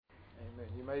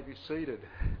You may be seated.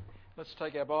 Let's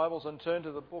take our Bibles and turn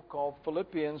to the book of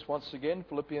Philippians once again,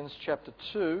 Philippians chapter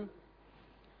 2.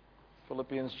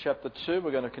 Philippians chapter 2, we're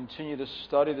going to continue to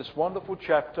study this wonderful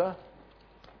chapter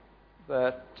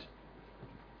that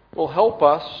will help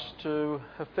us to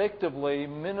effectively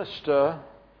minister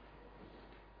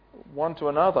one to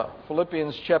another.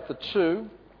 Philippians chapter 2.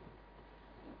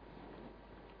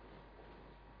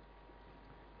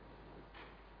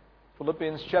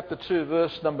 Philippians chapter 2,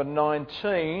 verse number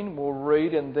 19, we'll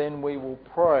read and then we will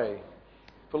pray.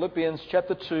 Philippians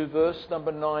chapter 2, verse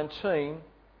number 19,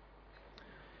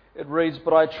 it reads,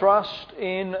 "But I trust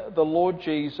in the Lord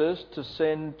Jesus to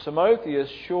send Timotheus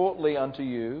shortly unto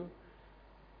you,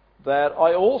 that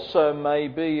I also may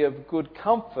be of good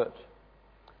comfort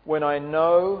when I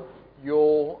know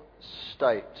your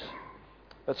state."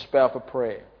 Let's bow for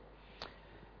prayer.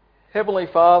 Heavenly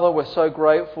Father, we're so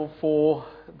grateful for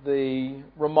the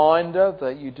reminder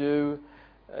that you do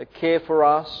care for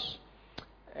us,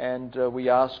 and we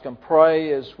ask and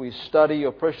pray as we study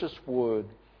your precious word.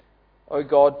 Oh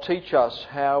God, teach us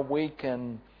how we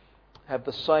can have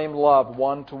the same love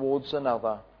one towards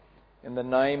another. In the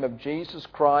name of Jesus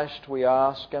Christ we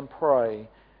ask and pray.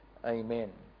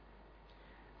 Amen.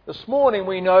 This morning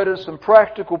we noticed some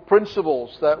practical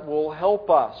principles that will help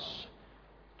us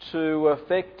to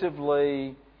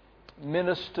effectively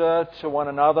minister to one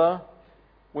another.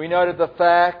 We noted the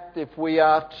fact if we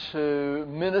are to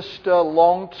minister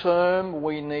long term,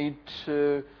 we need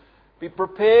to be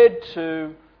prepared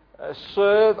to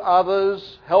serve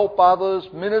others, help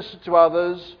others, minister to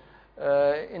others,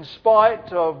 in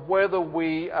spite of whether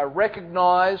we are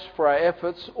recognised for our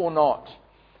efforts or not.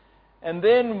 And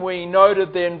then we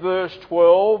noted there in verse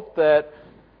 12 that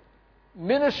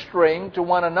ministering to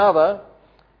one another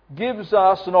gives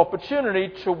us an opportunity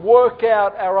to work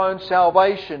out our own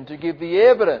salvation, to give the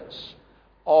evidence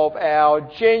of our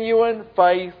genuine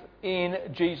faith in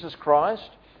Jesus Christ.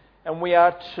 And we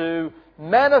are to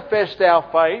manifest our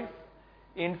faith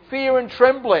in fear and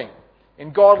trembling,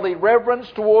 in godly reverence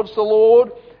towards the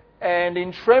Lord, and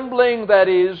in trembling that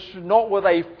is not with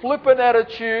a flippant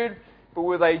attitude, but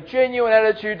with a genuine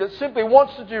attitude that simply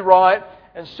wants to do right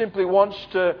and simply wants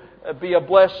to be a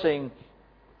blessing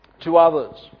to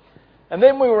others. And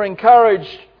then we were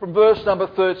encouraged from verse number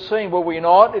 13, were we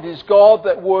not? It is God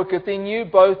that worketh in you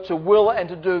both to will and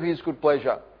to do His good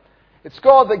pleasure. It's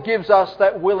God that gives us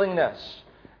that willingness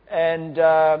and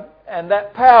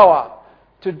that power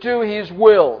to do His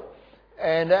will.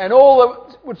 And all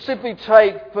it would simply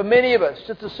take for many of us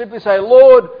just to simply say,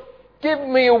 Lord, give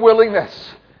me a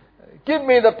willingness. Give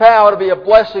me the power to be a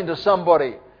blessing to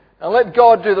somebody. And let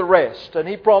God do the rest. And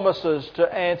He promises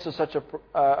to answer such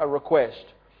a request.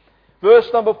 Verse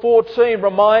number 14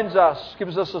 reminds us,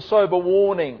 gives us a sober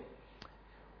warning.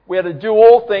 We are to do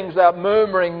all things without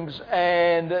murmurings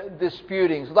and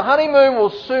disputings. The honeymoon will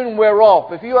soon wear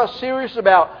off. If you are serious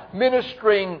about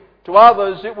ministering to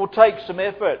others, it will take some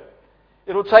effort.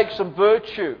 It will take some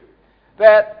virtue.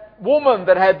 That woman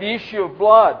that had the issue of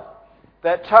blood,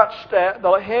 that touched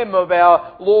the hem of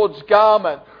our Lord's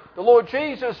garment, the Lord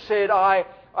Jesus said, I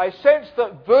sense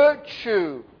that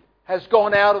virtue has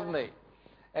gone out of me.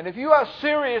 And if you are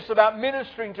serious about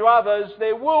ministering to others,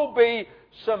 there will be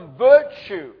some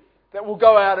virtue that will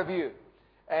go out of you.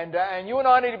 And you and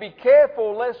I need to be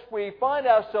careful lest we find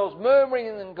ourselves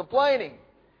murmuring and complaining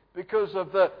because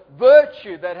of the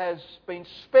virtue that has been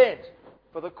spent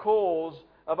for the cause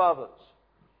of others.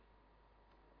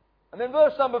 And then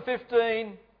verse number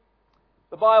 15,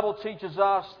 the Bible teaches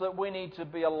us that we need to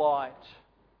be a light.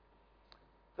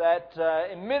 That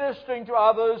in ministering to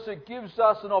others, it gives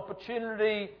us an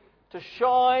opportunity to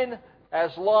shine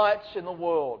as lights in the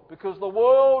world. Because the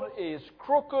world is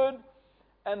crooked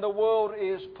and the world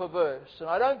is perverse. And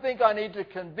I don't think I need to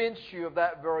convince you of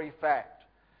that very fact.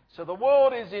 So the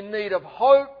world is in need of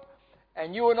hope,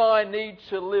 and you and I need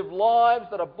to live lives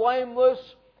that are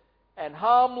blameless and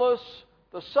harmless,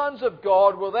 the sons of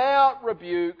God without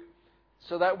rebuke,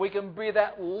 so that we can be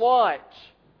that light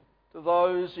to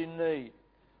those in need.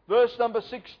 Verse number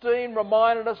 16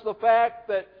 reminded us the fact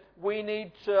that we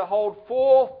need to hold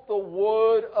forth the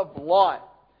word of life.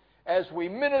 As we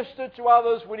minister to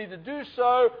others, we need to do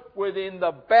so within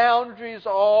the boundaries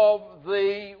of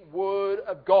the Word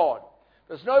of God.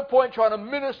 There's no point trying to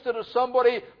minister to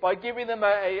somebody by giving them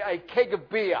a keg of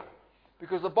beer,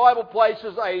 because the Bible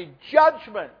places a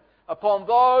judgment upon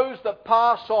those that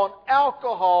pass on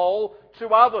alcohol to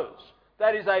others.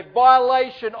 That is a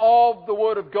violation of the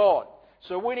Word of God.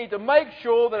 So we need to make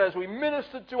sure that as we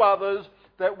minister to others,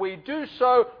 that we do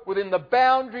so within the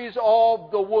boundaries of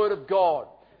the Word of God.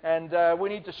 And we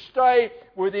need to stay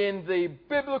within the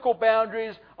biblical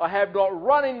boundaries. I have not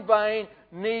run in vain,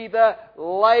 neither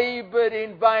laboured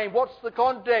in vain. What's the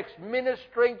context?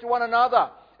 Ministering to one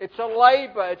another. It's a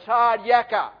labour. It's hard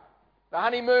yakka. The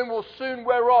honeymoon will soon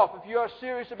wear off. If you are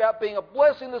serious about being a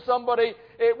blessing to somebody,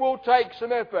 it will take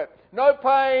some effort. No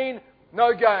pain,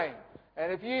 no gain.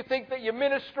 And if you think that you're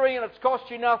ministering and it's cost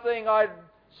you nothing, I'd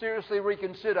seriously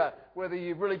reconsider whether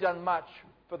you've really done much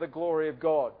for the glory of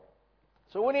God.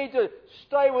 So we need to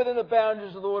stay within the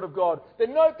boundaries of the Word of God.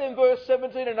 Then note in verse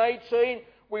 17 and 18,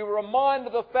 we were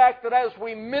reminded of the fact that as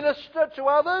we minister to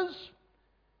others,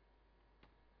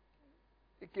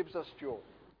 it gives us joy.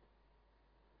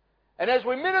 And as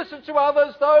we minister to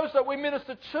others, those that we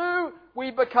minister to, we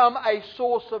become a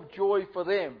source of joy for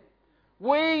them.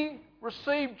 We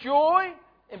receive joy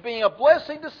in being a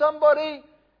blessing to somebody,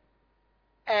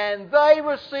 and they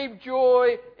receive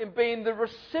joy in being the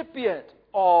recipient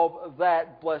of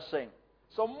that blessing.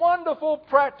 Some wonderful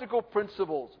practical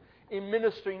principles in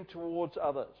ministering towards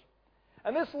others.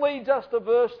 And this leads us to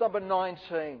verse number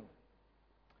 19.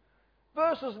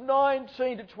 Verses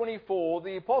 19 to 24,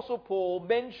 the Apostle Paul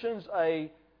mentions a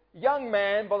young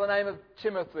man by the name of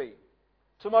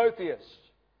Timotheus.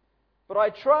 But I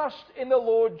trust in the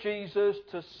Lord Jesus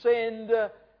to send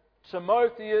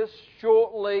Timotheus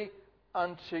shortly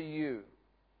unto you.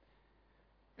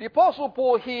 The Apostle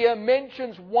Paul here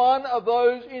mentions one of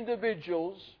those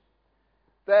individuals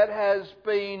that has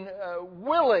been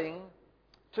willing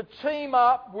to team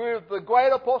up with the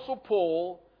great Apostle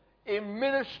Paul in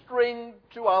ministering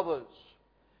to others.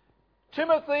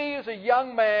 Timothy is a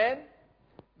young man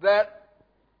that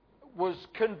was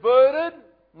converted,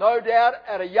 no doubt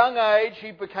at a young age.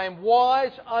 He became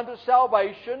wise unto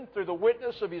salvation through the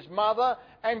witness of his mother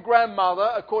and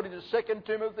grandmother, according to 2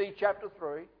 Timothy chapter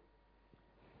 3.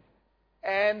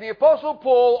 And the Apostle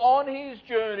Paul, on his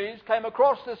journeys, came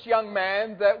across this young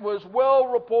man that was well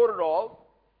reported of.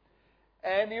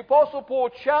 And the Apostle Paul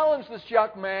challenged this young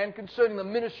man concerning the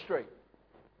ministry.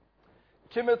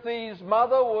 Timothy's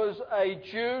mother was a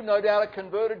Jew, no doubt a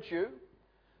converted Jew.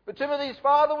 But Timothy's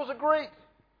father was a Greek.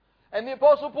 And the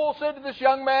Apostle Paul said to this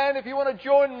young man, if you want to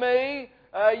join me,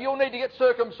 you'll need to get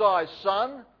circumcised,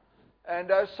 son.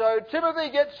 And so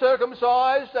Timothy gets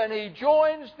circumcised and he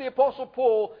joins the Apostle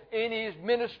Paul in his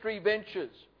ministry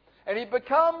ventures. And he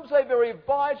becomes a very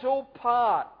vital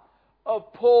part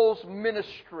of Paul's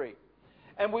ministry.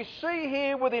 And we see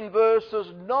here within verses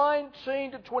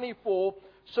 19 to 24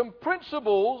 some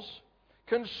principles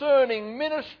concerning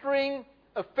ministering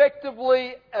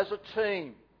effectively as a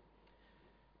team.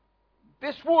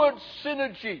 This word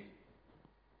synergy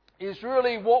is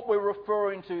really what we're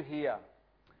referring to here.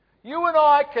 You and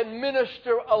I can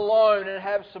minister alone and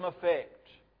have some effect.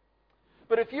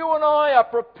 But if you and I are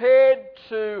prepared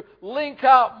to link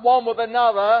up one with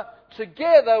another,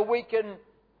 together we can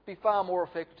be far more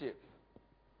effective.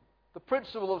 The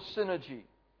principle of synergy.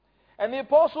 And the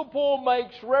Apostle Paul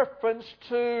makes reference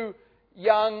to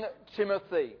young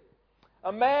Timothy,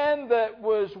 a man that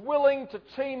was willing to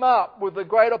team up with the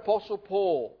great Apostle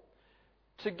Paul.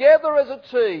 Together as a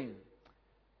team,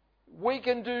 we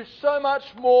can do so much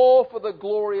more for the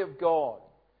glory of God.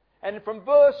 And from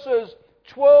verses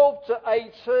 12 to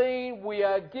 18, we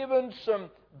are given some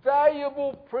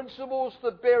valuable principles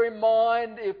to bear in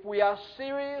mind if we are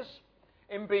serious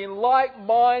in being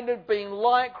like-minded, being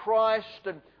like Christ,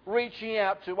 and reaching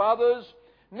out to others.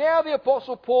 Now the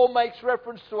Apostle Paul makes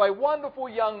reference to a wonderful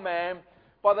young man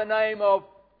by the name of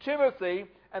Timothy,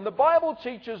 and the Bible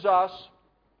teaches us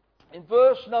in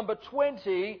verse number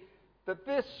 20 that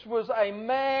this was a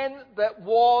man that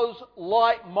was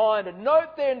like-minded. Note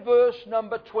then verse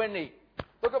number 20.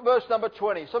 Look at verse number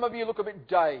 20. Some of you look a bit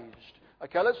dazed.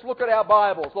 Okay, let's look at our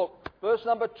Bibles. Look, verse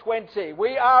number 20.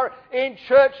 We are in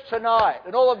church tonight.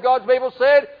 And all of God's people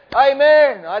said,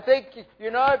 Amen. I think, if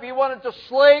you wanted to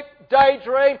sleep,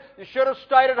 daydream, you should have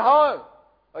stayed at home.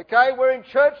 Okay, we're in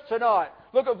church tonight.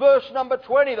 Look at verse number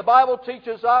 20. The Bible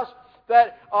teaches us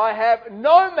that I have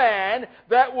no man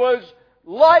that was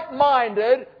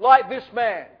like-minded like this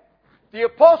man. The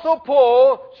Apostle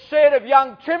Paul said of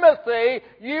young Timothy,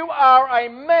 you are a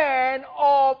man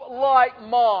of like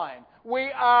mind.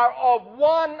 We are of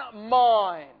one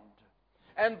mind.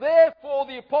 And therefore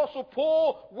the Apostle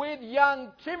Paul with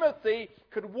young Timothy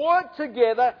could work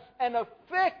together and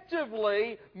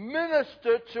effectively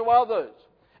minister to others.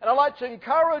 And I'd like to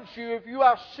encourage you, if you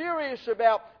are serious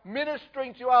about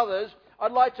ministering to others,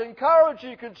 I'd like to encourage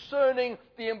you concerning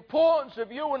the importance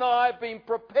of you and I being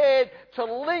prepared to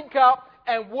link up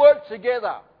and work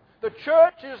together. The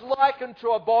church is likened to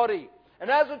a body. And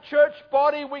as a church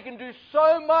body, we can do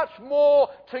so much more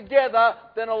together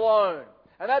than alone.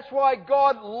 And that's why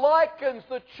God likens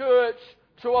the church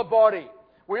to a body.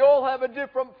 We all have a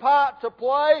different part to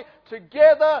play.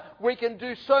 Together, we can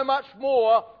do so much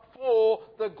more for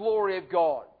the glory of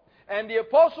God. And the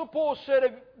Apostle Paul said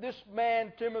of this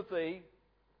man, Timothy,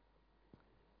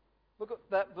 look at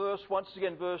that verse once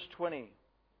again, verse 20.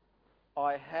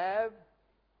 I have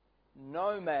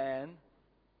no man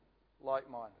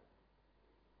like-minded.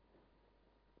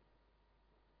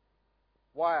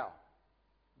 Wow.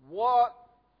 What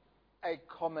a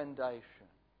commendation.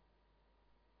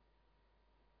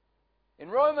 In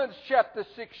Romans chapter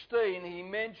 16, he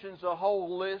mentions a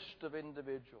whole list of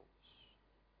individuals.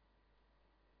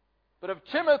 But of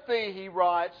Timothy, he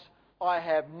writes, I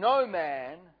have no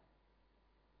man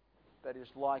that is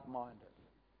like-minded.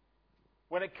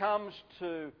 When it comes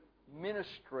to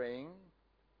ministering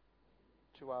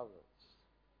to others.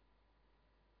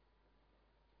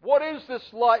 What is this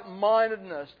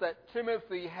like-mindedness that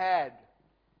Timothy had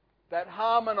that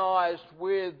harmonized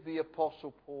with the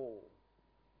Apostle Paul?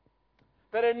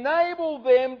 That enabled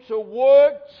them to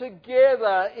work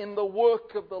together in the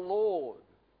work of the Lord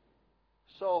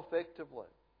so effectively.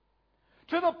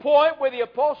 To the point where the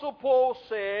Apostle Paul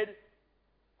said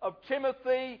of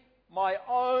Timothy, my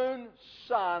own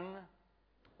son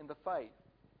in the faith.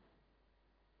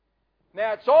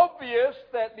 Now it's obvious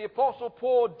that the Apostle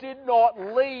Paul did not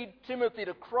lead Timothy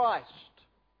to Christ.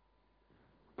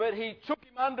 But he took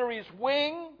him under his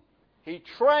wing, he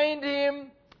trained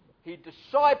him, he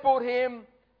discipled him,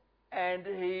 and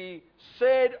he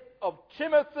said of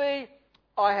Timothy,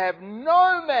 I have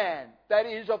no man that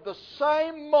is of the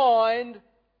same mind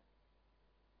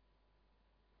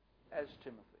as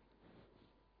Timothy.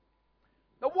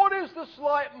 Now what is this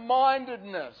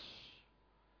like-mindedness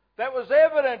that was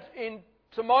evident in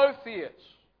Timotheus,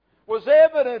 was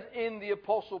evident in the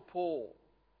Apostle Paul,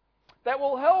 that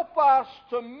will help us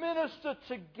to minister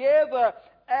together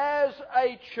as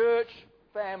a church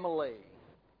family?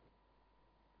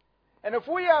 And if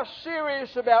we are serious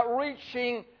about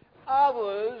reaching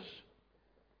others,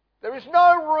 there is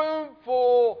no room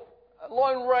for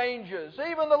Lone Rangers.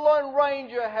 Even the Lone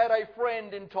Ranger had a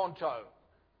friend in Tonto.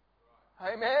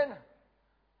 Amen?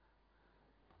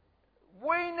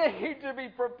 We need to be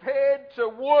prepared to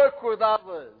work with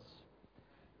others.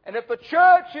 And if the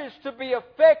church is to be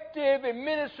effective in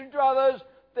ministering to others,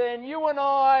 then you and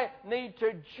I need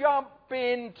to jump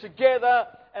in together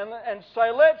and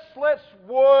say, let's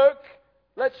work,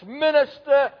 let's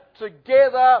minister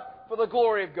together for the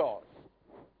glory of God.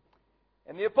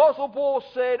 And the Apostle Paul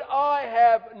said, I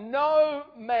have no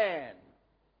man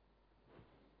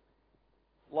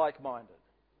like-minded.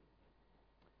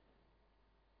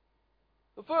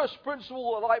 The first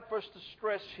principle I'd like for us to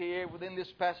stress here within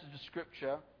this passage of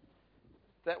Scripture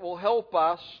that will help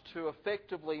us to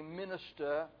effectively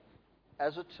minister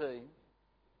as a team,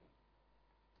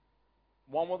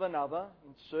 one with another,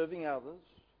 in serving others,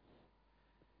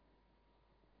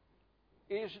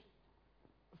 is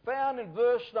found in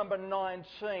verse number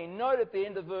 19. Note at the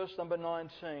end of verse number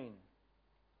 19.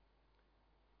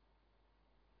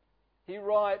 He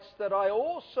writes that I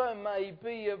also may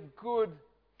be of good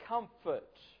comfort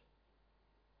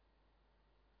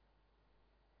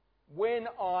when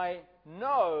I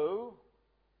know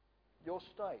your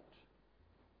state.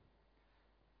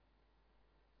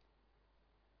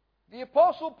 The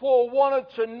Apostle Paul wanted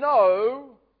to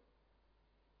know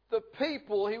the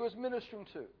people he was ministering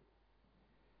to.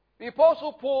 The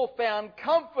Apostle Paul found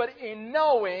comfort in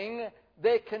knowing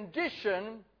their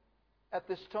condition at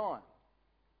this time.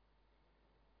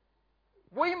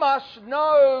 We must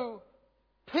know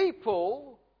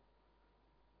people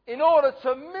in order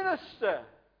to minister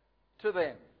to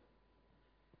them.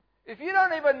 If you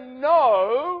don't even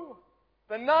know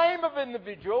the name of an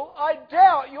individual, I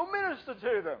doubt you'll minister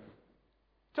to them.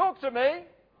 Talk to me.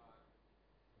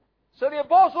 So the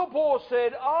Apostle Paul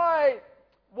said, I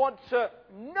want to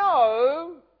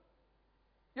know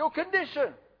your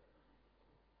condition.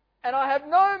 And I have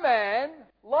no man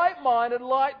like-minded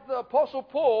like the Apostle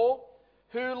Paul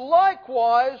who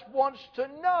likewise wants to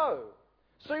know.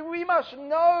 So we must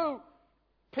know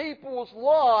people's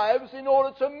lives in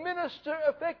order to minister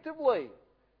effectively.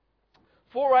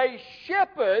 For a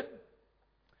shepherd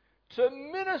to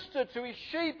minister to his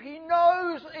sheep, he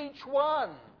knows each one.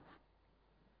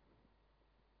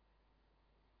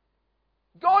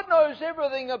 God knows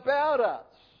everything about us.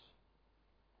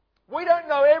 We don't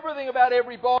know everything about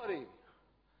everybody.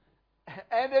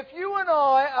 And if you and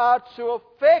I are to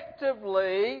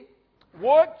effectively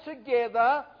work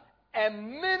together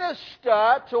and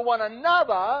minister to one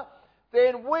another,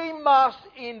 then we must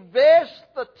invest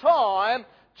the time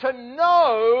to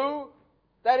know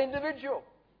that individual.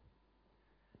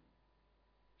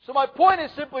 So my point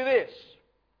is simply this.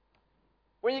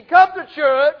 When you come to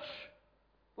church,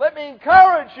 let me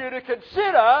encourage you to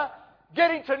consider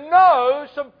getting to know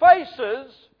some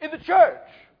faces in the church.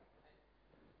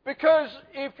 Because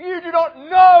if you do not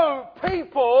know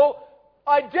people,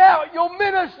 I doubt you'll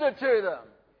minister to them.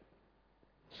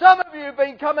 Some of you have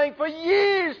been coming for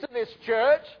years to this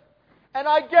church, and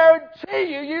I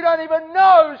guarantee you, you don't even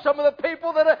know some of the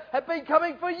people that have been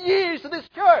coming for years to this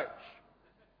church.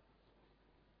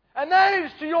 And that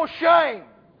is to your shame.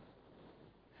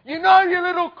 You know your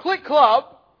little clique club,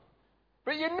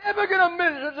 but you're never going to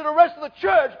minister to the rest of the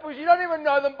church because you don't even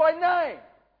know them by name.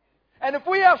 And if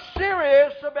we are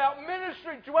serious about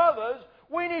ministering to others,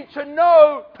 we need to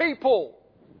know people.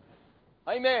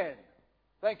 Amen.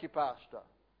 Thank you, Pastor.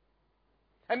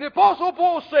 And the Apostle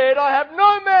Paul said, I have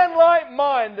no man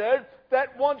like-minded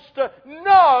that wants to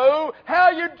know how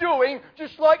you're doing,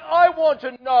 just like I want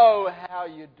to know how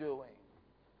you're doing.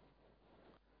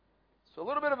 So a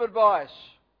little bit of advice,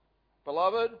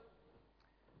 beloved.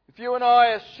 If you and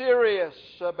I are serious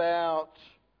about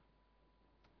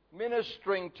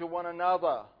ministering to one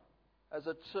another as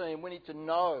a team, we need to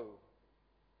know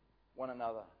one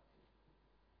another.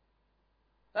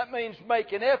 That means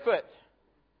make an effort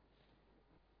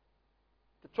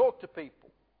to talk to people.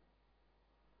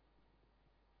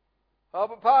 Oh,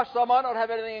 but Pastor, I might not have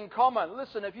anything in common.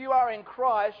 Listen, if you are in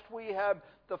Christ, we have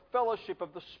the fellowship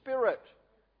of the Spirit.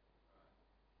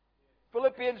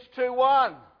 Philippians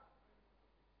 2:1.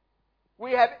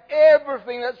 We have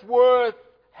everything that's worth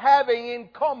having in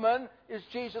common is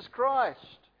Jesus Christ.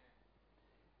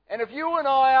 And if you and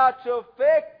I are to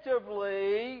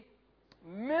effectively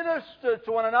minister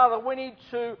to one another, we need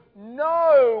to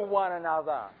know one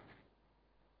another.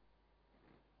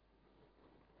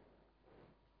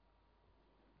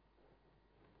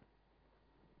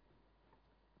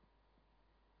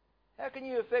 How can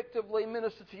you effectively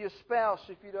minister to your spouse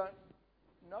if you don't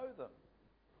know them?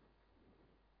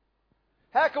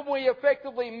 How can we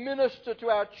effectively minister to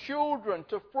our children,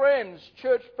 to friends,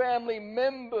 church family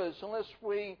members, unless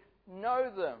we know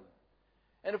them?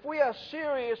 And if we are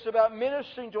serious about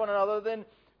ministering to one another, then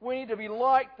we need to be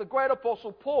like the great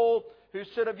Apostle Paul, who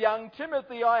said of young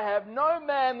Timothy, I have no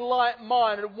man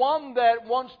like-minded, one that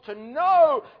wants to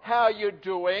know how you're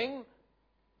doing,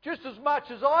 just as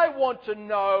much as I want to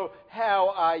know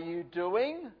how are you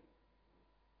doing.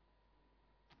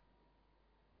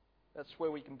 That's where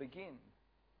we can begin.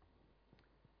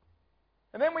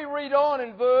 And then we read on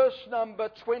in verse number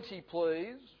 20,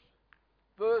 please.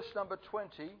 Verse number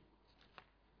 20.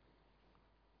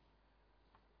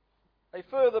 A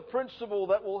further principle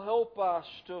that will help us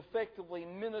to effectively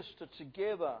minister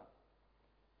together.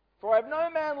 For I have no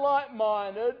man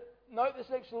like-minded, note this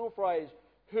next little phrase,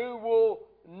 who will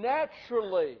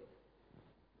naturally,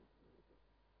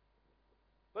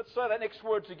 let's say that next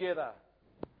word together,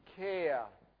 care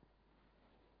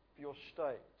for your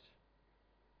state.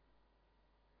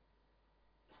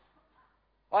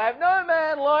 I have no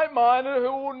man like-minded who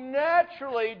will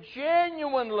naturally,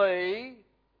 genuinely,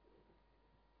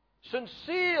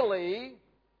 sincerely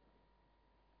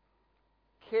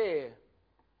care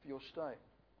for your state.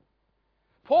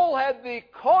 Paul had the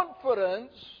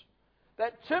confidence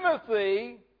that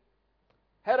Timothy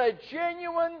had a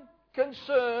genuine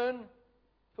concern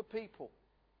for people.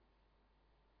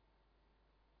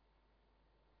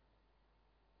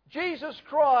 Jesus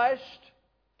Christ,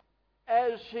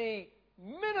 as He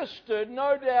ministered,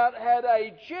 no doubt had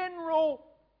a genuine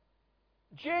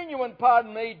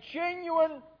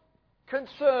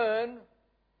concern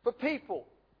for people.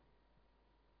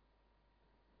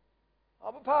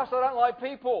 Oh, but Pastor, I don't like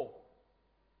people.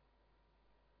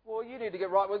 Well, you need to get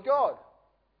right with God.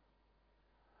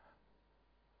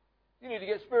 You need to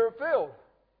get Spirit-filled.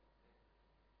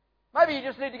 Maybe you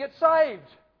just need to get saved.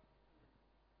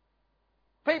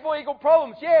 People equal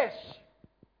problems, yes.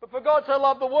 But for God so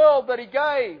loved the world that He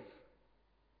gave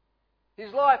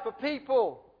His life for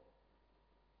people.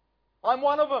 I'm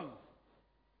one of them.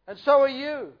 And so are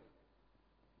you.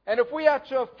 And if we are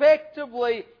to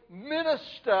effectively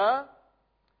minister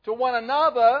to one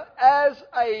another as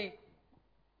a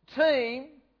team,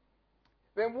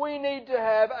 then we need to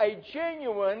have a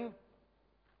genuine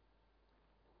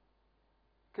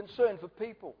concern for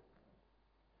people.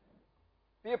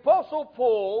 The Apostle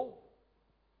Paul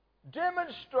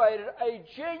demonstrated a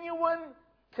genuine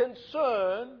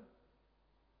concern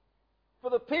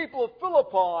for the people of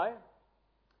Philippi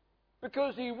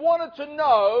because he wanted to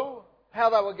know how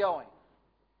they were going.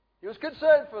 He was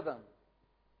concerned for them.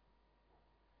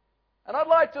 And I'd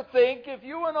like to think if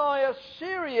you and I are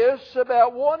serious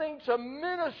about wanting to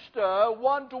minister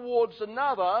one towards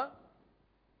another,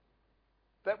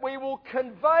 that we will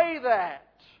convey that.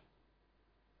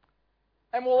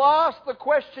 And we'll ask the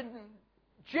question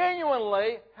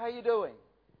genuinely, how are you doing?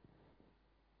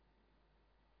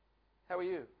 How are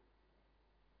you?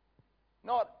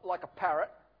 Not like a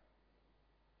parrot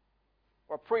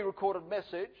or a pre-recorded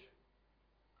message.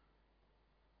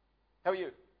 How are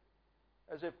you?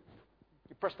 As if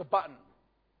you pressed a button.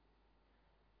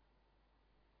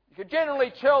 You can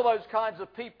generally tell those kinds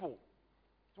of people.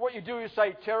 What you do is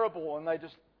say terrible and they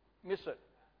just miss it.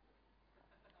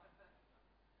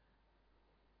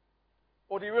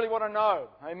 Or do you really want to know?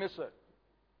 They miss it.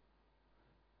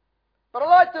 But I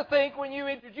like to think when you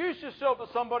introduce yourself to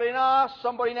somebody and ask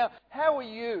somebody now, how are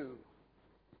you?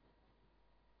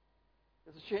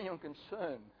 There's a genuine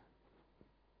concern.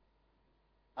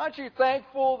 Aren't you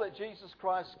thankful that Jesus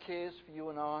Christ cares for you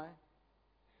and I?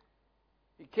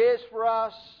 He cares for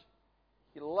us.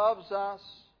 He loves us.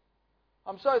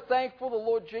 I'm so thankful the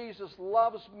Lord Jesus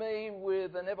loves me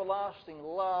with an everlasting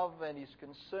love and He's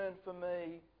concerned for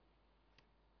me.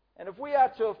 And if we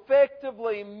are to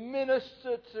effectively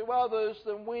minister to others,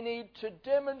 then we need to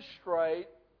demonstrate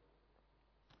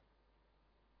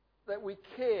that we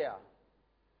care.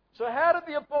 So how did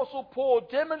the Apostle Paul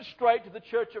demonstrate to the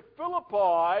church of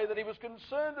Philippi that he was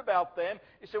concerned about them?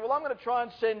 He said, well, I'm going to try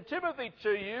and send Timothy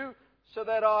to you so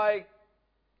that I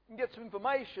can get some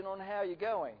information on how you're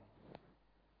going.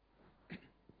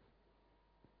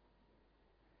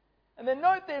 And then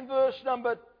note then verse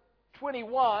number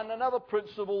 21, another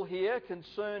principle here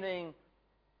concerning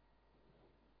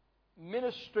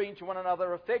ministering to one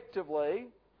another effectively.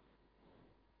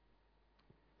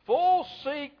 For all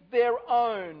seek their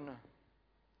own,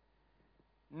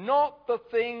 not the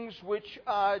things which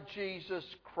are Jesus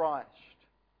Christ.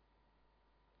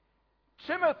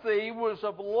 Timothy was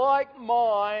of like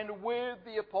mind with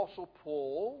the Apostle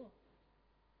Paul.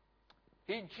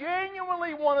 He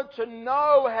genuinely wanted to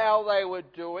know how they were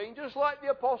doing, just like the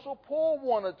Apostle Paul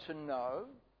wanted to know.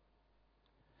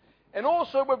 And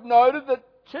also we've noted that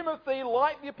Timothy,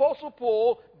 like the Apostle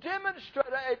Paul,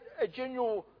 demonstrated a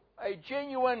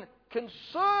genuine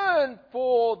concern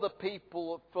for the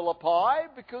people of Philippi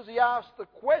because he asked the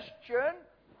question,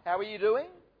 how are you doing?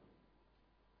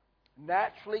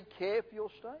 Naturally care for your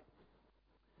state.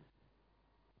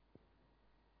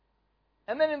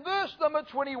 And then in verse number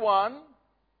 21,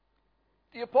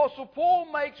 the Apostle Paul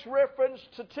makes reference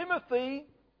to Timothy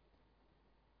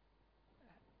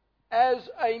as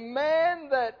a man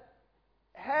that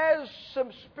has some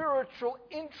spiritual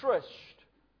interest.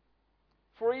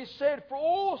 For he said, for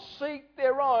all seek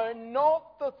their own,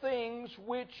 not the things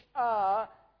which are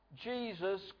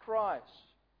Jesus Christ.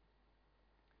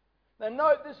 Now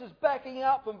note, this is backing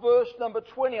up from verse number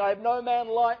 20. I have no man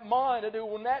like-minded who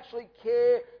will naturally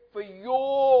care for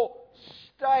your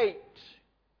state.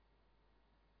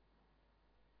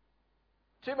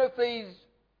 Timothy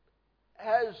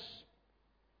has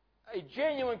a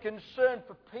genuine concern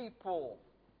for people.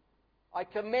 I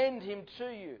commend him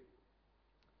to you.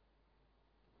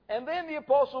 And then the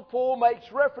Apostle Paul makes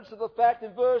reference to the fact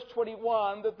in verse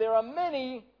 21 that there are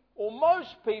many, or most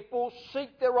people,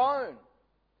 seek their own.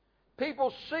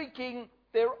 People seeking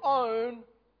their own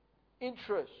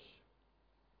interests.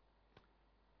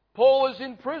 Paul is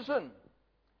in prison,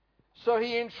 so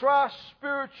he entrusts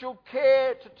spiritual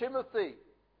care to Timothy.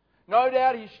 No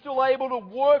doubt he's still able to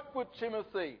work with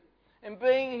Timothy and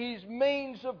being his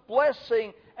means of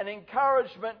blessing and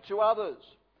encouragement to others.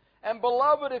 And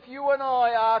beloved, if you and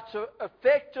I are to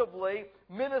effectively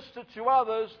minister to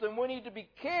others, then we need to be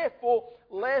careful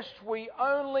lest we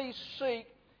only seek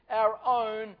our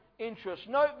own interests.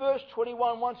 Note verse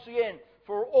 21 once again.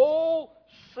 For all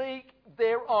seek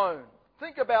their own.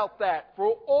 Think about that.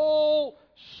 For all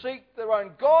seek their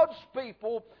own. God's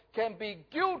people can be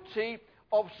guilty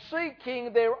of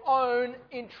seeking their own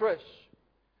interests.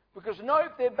 Because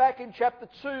note they're back in chapter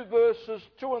 2, verses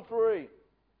 2 and 3.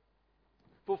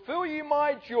 Fulfill you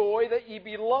my joy, that ye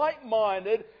be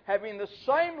like-minded, having the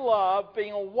same love,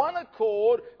 being on one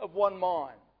accord of one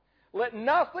mind. Let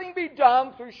nothing be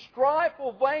done through strife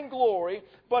or vainglory,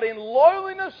 but in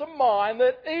lowliness of mind,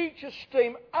 that each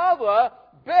esteem other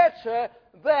better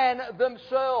than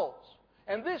themselves.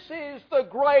 And this is the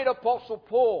great Apostle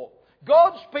Paul.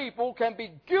 God's people can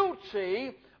be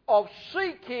guilty of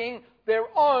seeking their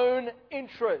own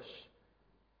interests.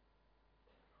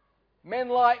 Men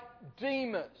like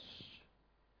Demas.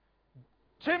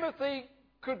 Timothy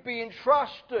could be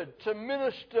entrusted to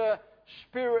minister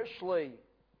spiritually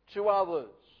to others.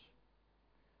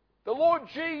 The Lord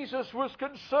Jesus was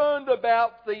concerned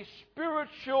about the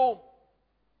spiritual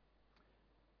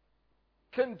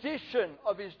condition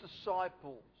of His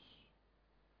disciples.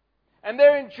 And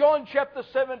there in John chapter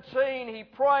 17, He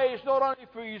prays not only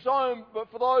for His own,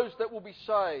 but for those that will be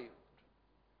saved.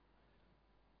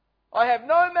 I have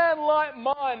no man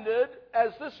like-minded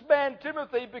as this man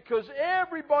Timothy, because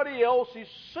everybody else is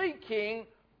seeking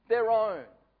their own.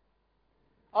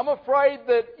 I'm afraid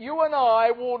that you and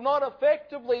I will not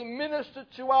effectively minister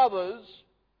to others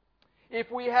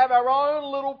if we have our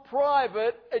own little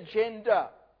private agenda.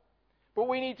 But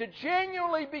we need to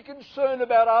genuinely be concerned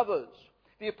about others.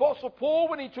 The Apostle Paul,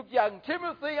 when he took young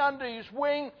Timothy under his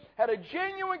wing, had a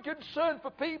genuine concern for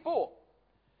people.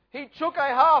 He took a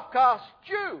half-caste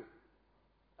Jew.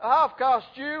 A half-caste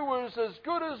Jew was as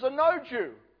good as a no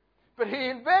Jew. But he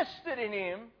invested in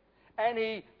him, and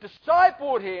he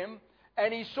discipled him,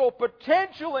 and he saw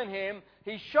potential in him.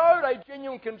 He showed a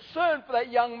genuine concern for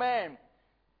that young man.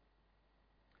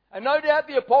 And no doubt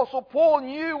the Apostle Paul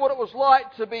knew what it was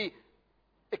like to be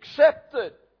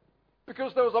accepted,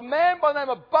 because there was a man by the name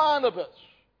of Barnabas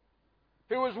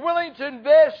who was willing to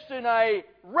invest in a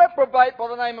reprobate by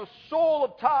the name of Saul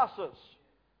of Tarsus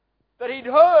that he'd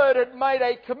heard had made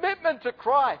a commitment to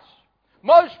Christ.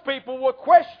 Most people were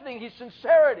questioning his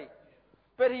sincerity,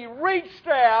 but he reached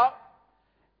out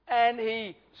and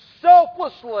he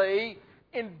selflessly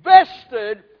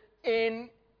invested in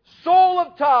Saul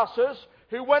of Tarsus,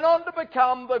 who went on to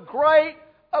become the great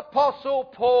Apostle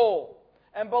Paul.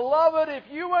 And beloved, if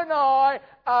you and I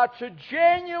are to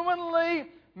genuinely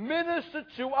minister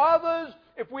to others,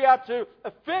 if we are to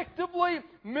effectively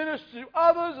minister to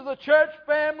others of the church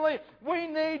family, we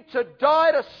need to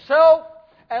die to self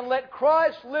and let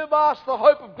Christ live us the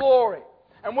hope of glory.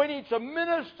 And we need to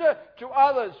minister to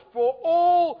others, for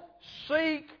all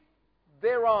seek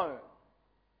their own,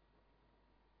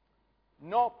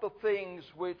 not the things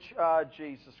which are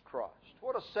Jesus Christ.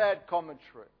 What a sad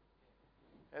commentary.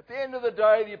 At the end of the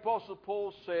day, the Apostle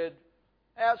Paul said,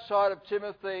 outside of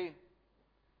Timothy,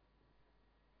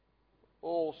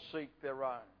 all seek their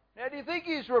own. Now, do you think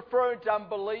he's referring to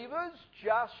unbelievers,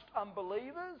 just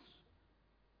unbelievers?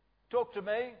 Talk to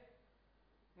me.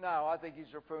 No, I think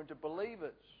he's referring to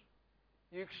believers.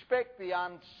 You expect the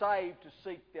unsaved to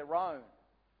seek their own.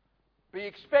 But you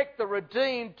expect the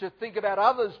redeemed to think about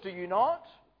others, do you not?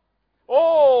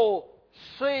 All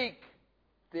seek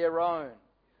their own.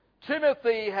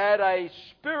 Timothy had a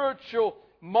spiritual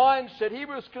mindset. He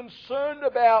was concerned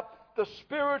about the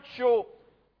spiritual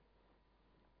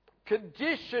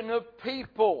condition of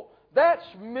people. That's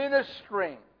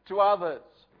ministering to others.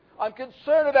 I'm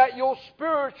concerned about your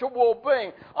spiritual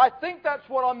well-being. I think that's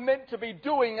what I'm meant to be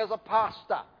doing as a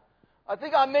pastor. I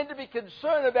think I'm meant to be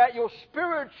concerned about your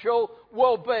spiritual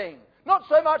well-being. Not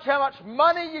so much how much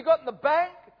money you got in the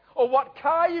bank, or what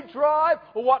car you drive,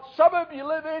 or what suburb you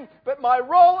live in, but my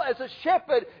role as a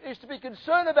shepherd is to be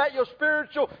concerned about your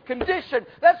spiritual condition.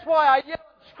 That's why I yell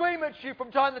and scream at you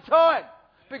from time to time,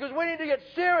 because we need to get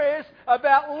serious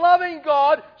about loving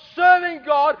God, serving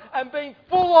God, and being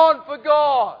full on for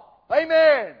God.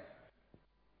 Amen.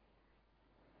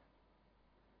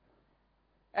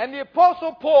 And the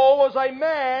Apostle Paul was a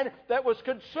man that was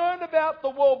concerned about the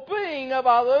well-being of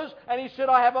others, and he said,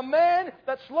 I have a man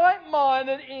that's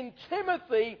like-minded in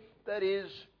Timothy that is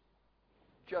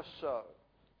just so.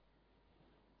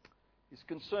 He's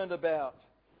concerned about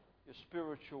your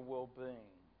spiritual well-being.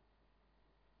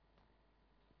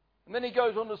 And then he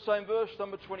goes on to say in verse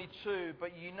number 22,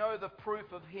 but you know the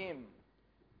proof of him,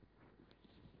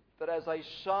 that as a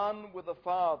son with a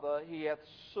father, he hath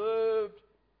served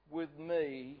with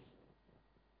me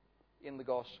in the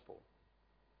gospel.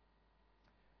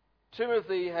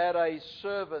 Timothy had a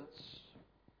servant's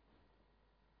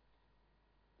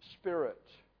spirit.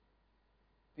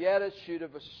 The attitude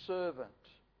of a servant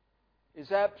is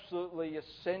absolutely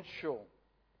essential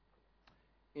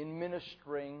in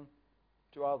ministering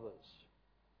to others.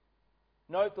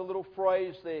 Note the little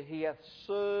phrase there, he hath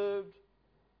served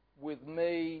with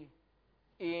me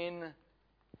in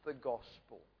the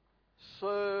gospel.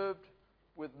 Served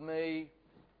with me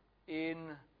in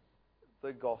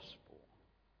the gospel.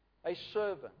 A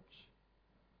servant.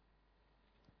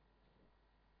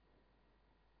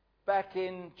 Back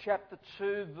in chapter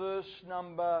 2, verse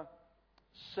number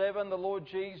 7, the Lord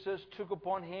Jesus took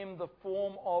upon him the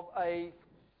form of a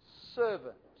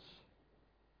servant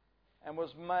and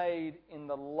was made in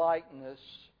the likeness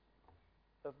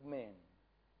of men.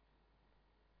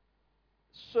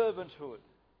 Servanthood.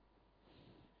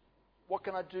 What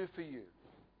can I do for you?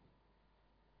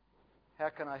 How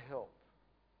can I help?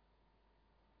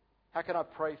 How can I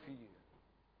pray for you?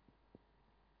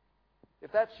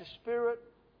 If that's your spirit,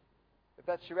 if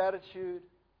that's your attitude,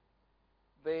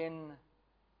 then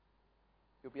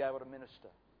you'll be able to minister.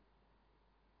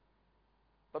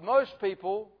 But most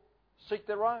people seek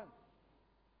their own.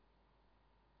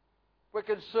 We're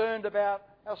concerned about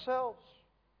ourselves.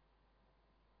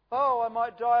 Oh, I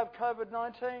might die of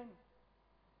COVID-19.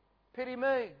 Pity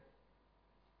me.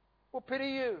 Well, pity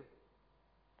you.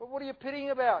 But what are you pitying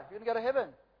about? You're going to go to heaven.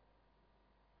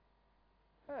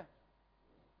 Yeah.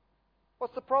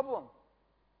 What's the problem?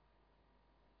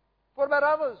 What about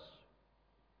others?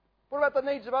 What about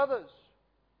the needs of others?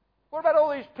 What about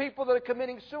all these people that are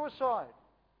committing suicide?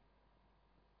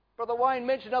 Brother Wayne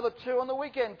mentioned another 2 on the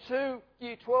weekend. 2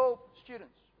 Year 12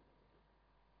 students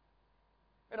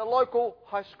in a local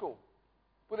high school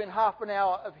within half an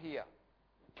hour of here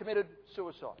committed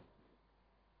suicide.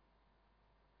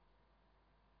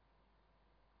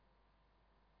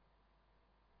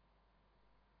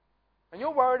 And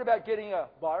you're worried about getting a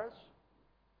virus?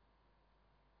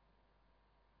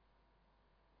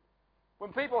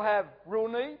 When people have real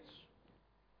needs?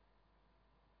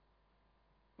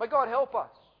 May God help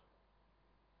us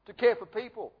to care for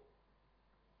people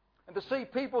and to see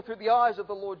people through the eyes of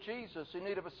the Lord Jesus in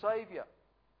need of a Saviour.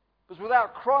 Because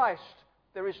without Christ,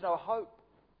 there is no hope.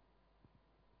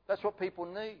 That's what people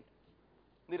need.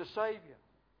 Need a Saviour.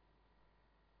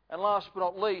 And last but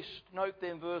not least, note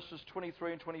then verses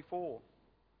 23 and 24.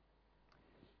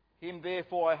 Him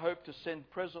therefore I hope to send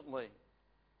presently,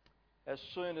 as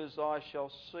soon as I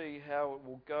shall see how it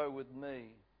will go with me.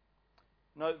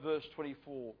 Note verse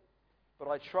 24. But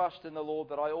I trust in the Lord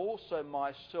that I also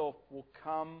myself will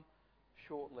come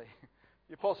shortly.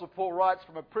 The Apostle Paul writes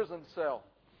from a prison cell.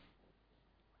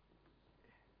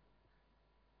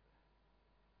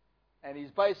 And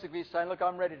he's basically saying, look,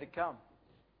 I'm ready to come.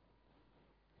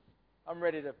 I'm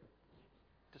ready to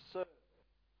serve.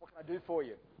 What can I do for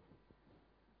you?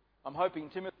 I'm hoping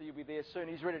Timothy will be there soon.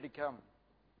 He's ready to come.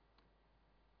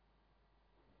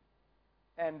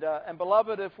 And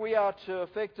beloved, if we are to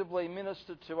effectively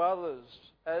minister to others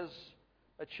as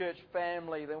a church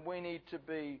family, then we need to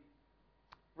be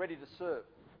ready to serve.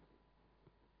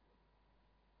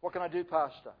 What can I do,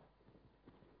 Pastor?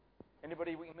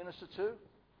 Anybody we can minister to?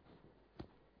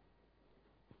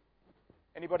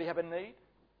 Anybody have a need?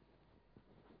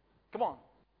 Come on.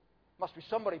 Must be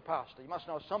somebody, Pastor. You must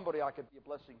know somebody I could be a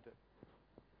blessing to.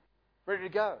 Ready to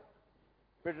go.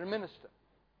 Ready to minister.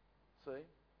 See?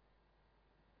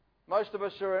 Most of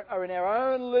us are in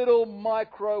our own little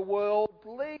micro world.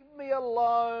 Leave me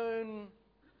alone.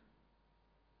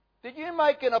 Did you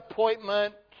make an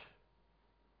appointment?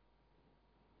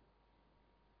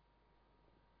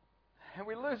 And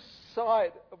we lose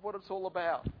sight of what it's all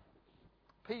about.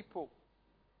 People.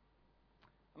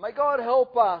 And may God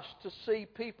help us to see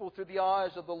people through the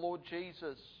eyes of the Lord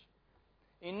Jesus,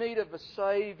 in need of a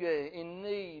Saviour, in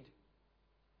need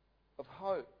of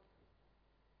hope.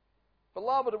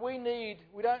 Beloved, we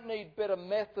don't need better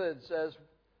methods, as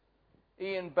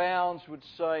Ian Bounds would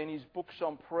say in his books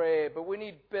on prayer, but we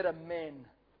need better men,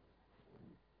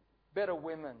 better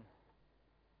women.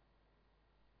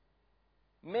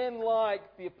 Men like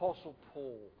the Apostle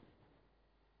Paul.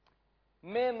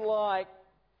 Men like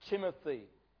Timothy,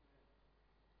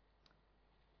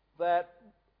 that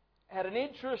had an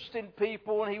interest in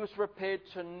people and he was prepared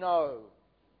to know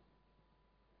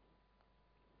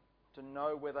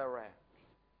where they're at.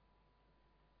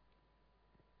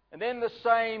 And then the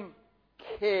same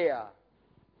care.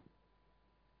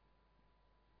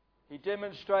 He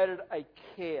demonstrated a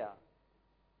care.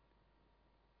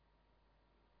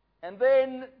 And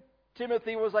then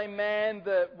Timothy was a man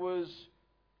that was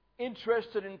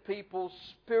interested in people's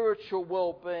spiritual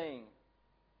well-being,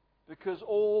 because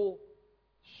all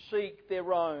seek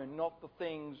their own, not the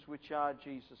things which are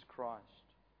Jesus Christ.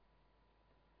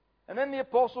 And then the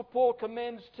Apostle Paul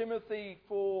commends Timothy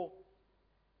for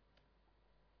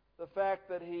the fact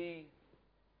that he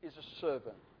is a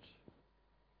servant.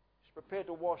 He's prepared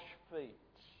to wash feet.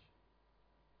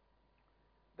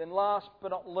 Then last but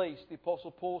not least, the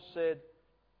Apostle Paul said,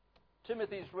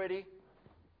 Timothy's ready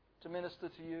to minister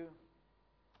to you,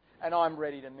 and I'm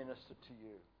ready to minister to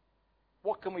you.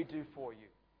 What can we do for you?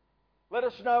 Let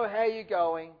us know how you're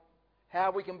going,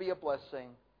 how we can be a blessing.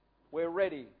 We're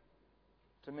ready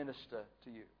to minister to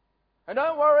you. And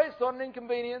don't worry, it's not an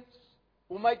inconvenience.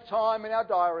 We'll make time in our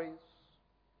diaries.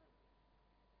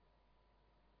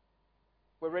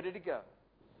 We're ready to go.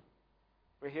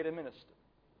 We're here to minister.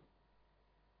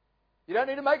 You don't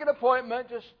need to make an appointment.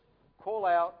 Just call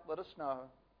out. Let us know.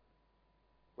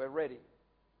 We're ready.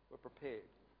 We're prepared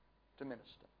to minister.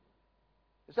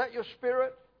 Is that your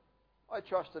spirit? I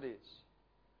trust it is.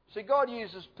 See, God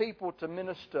uses people to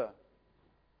minister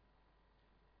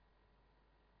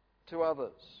to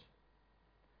others.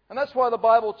 And that's why the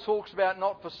Bible talks about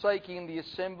not forsaking the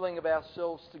assembling of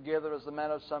ourselves together as the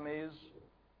manner of some is,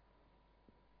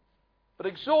 but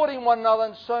exhorting one another,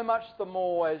 and so much the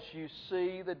more as you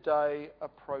see the day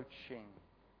approaching.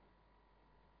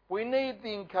 We need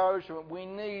the encouragement. We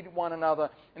need one another.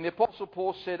 And the Apostle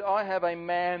Paul said, I have a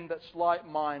man that's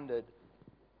like-minded.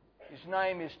 His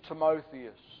name is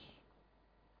Timotheus.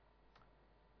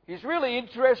 He's really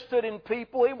interested in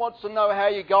people. He wants to know how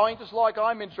you're going, just like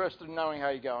I'm interested in knowing how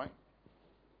you're going.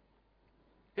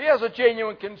 He has a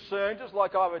genuine concern, just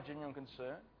like I have a genuine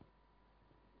concern.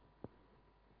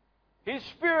 He's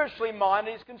spiritually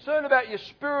minded. He's concerned about your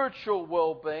spiritual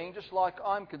well-being, just like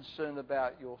I'm concerned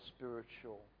about your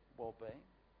spiritual well-being.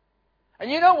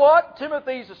 And you know what?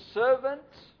 Timothy's a servant.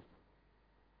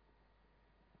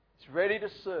 He's ready to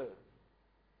serve.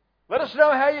 Let us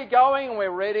know how you're going, and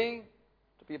we're ready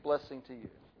to be a blessing to you.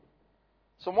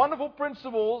 Some wonderful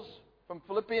principles from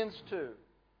Philippians 2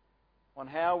 on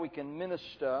how we can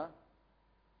minister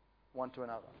one to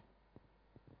another.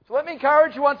 So let me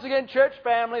encourage you once again, church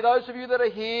family, those of you that are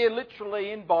here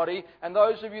literally in body, and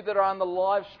those of you that are on the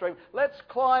live stream, let's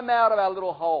climb out of our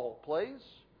little hole, please.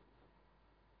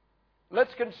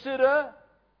 Let's consider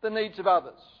the needs of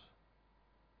others.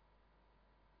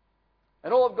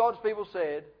 And all of God's people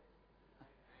said,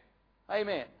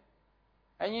 Amen.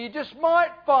 And you just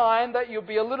might find that you'll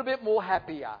be a little bit more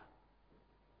happier.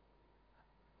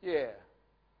 Yeah.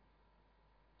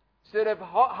 Instead of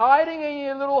hiding in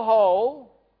your little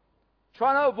hole,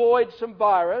 trying to avoid some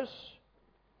virus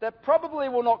that probably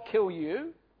will not kill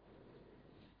you.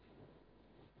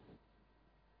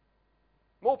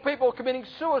 More people are committing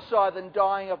suicide than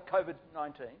dying of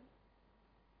COVID-19.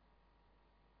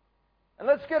 And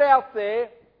let's get out there,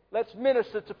 let's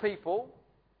minister to people,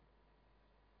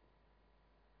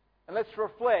 and let's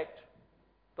reflect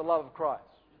the love of Christ.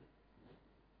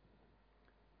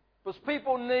 Because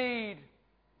people need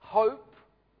hope,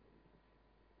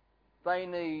 they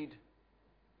need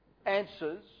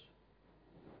answers,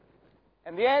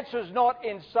 and the answer is not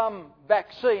in some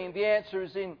vaccine, the answer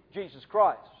is in Jesus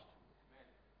Christ.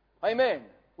 Amen.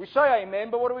 We say amen,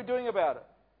 but what are we doing about it?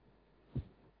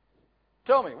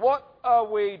 Tell me, what are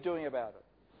we doing about it?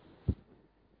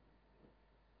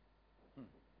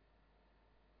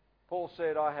 Paul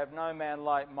said, I have no man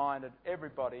like-minded.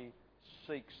 Everybody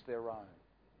seeks their own.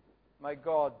 May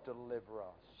God deliver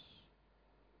us.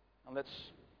 And let's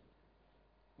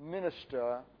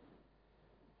minister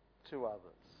to others.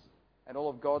 And all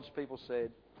of God's people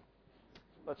said,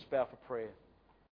 let's bow for prayer.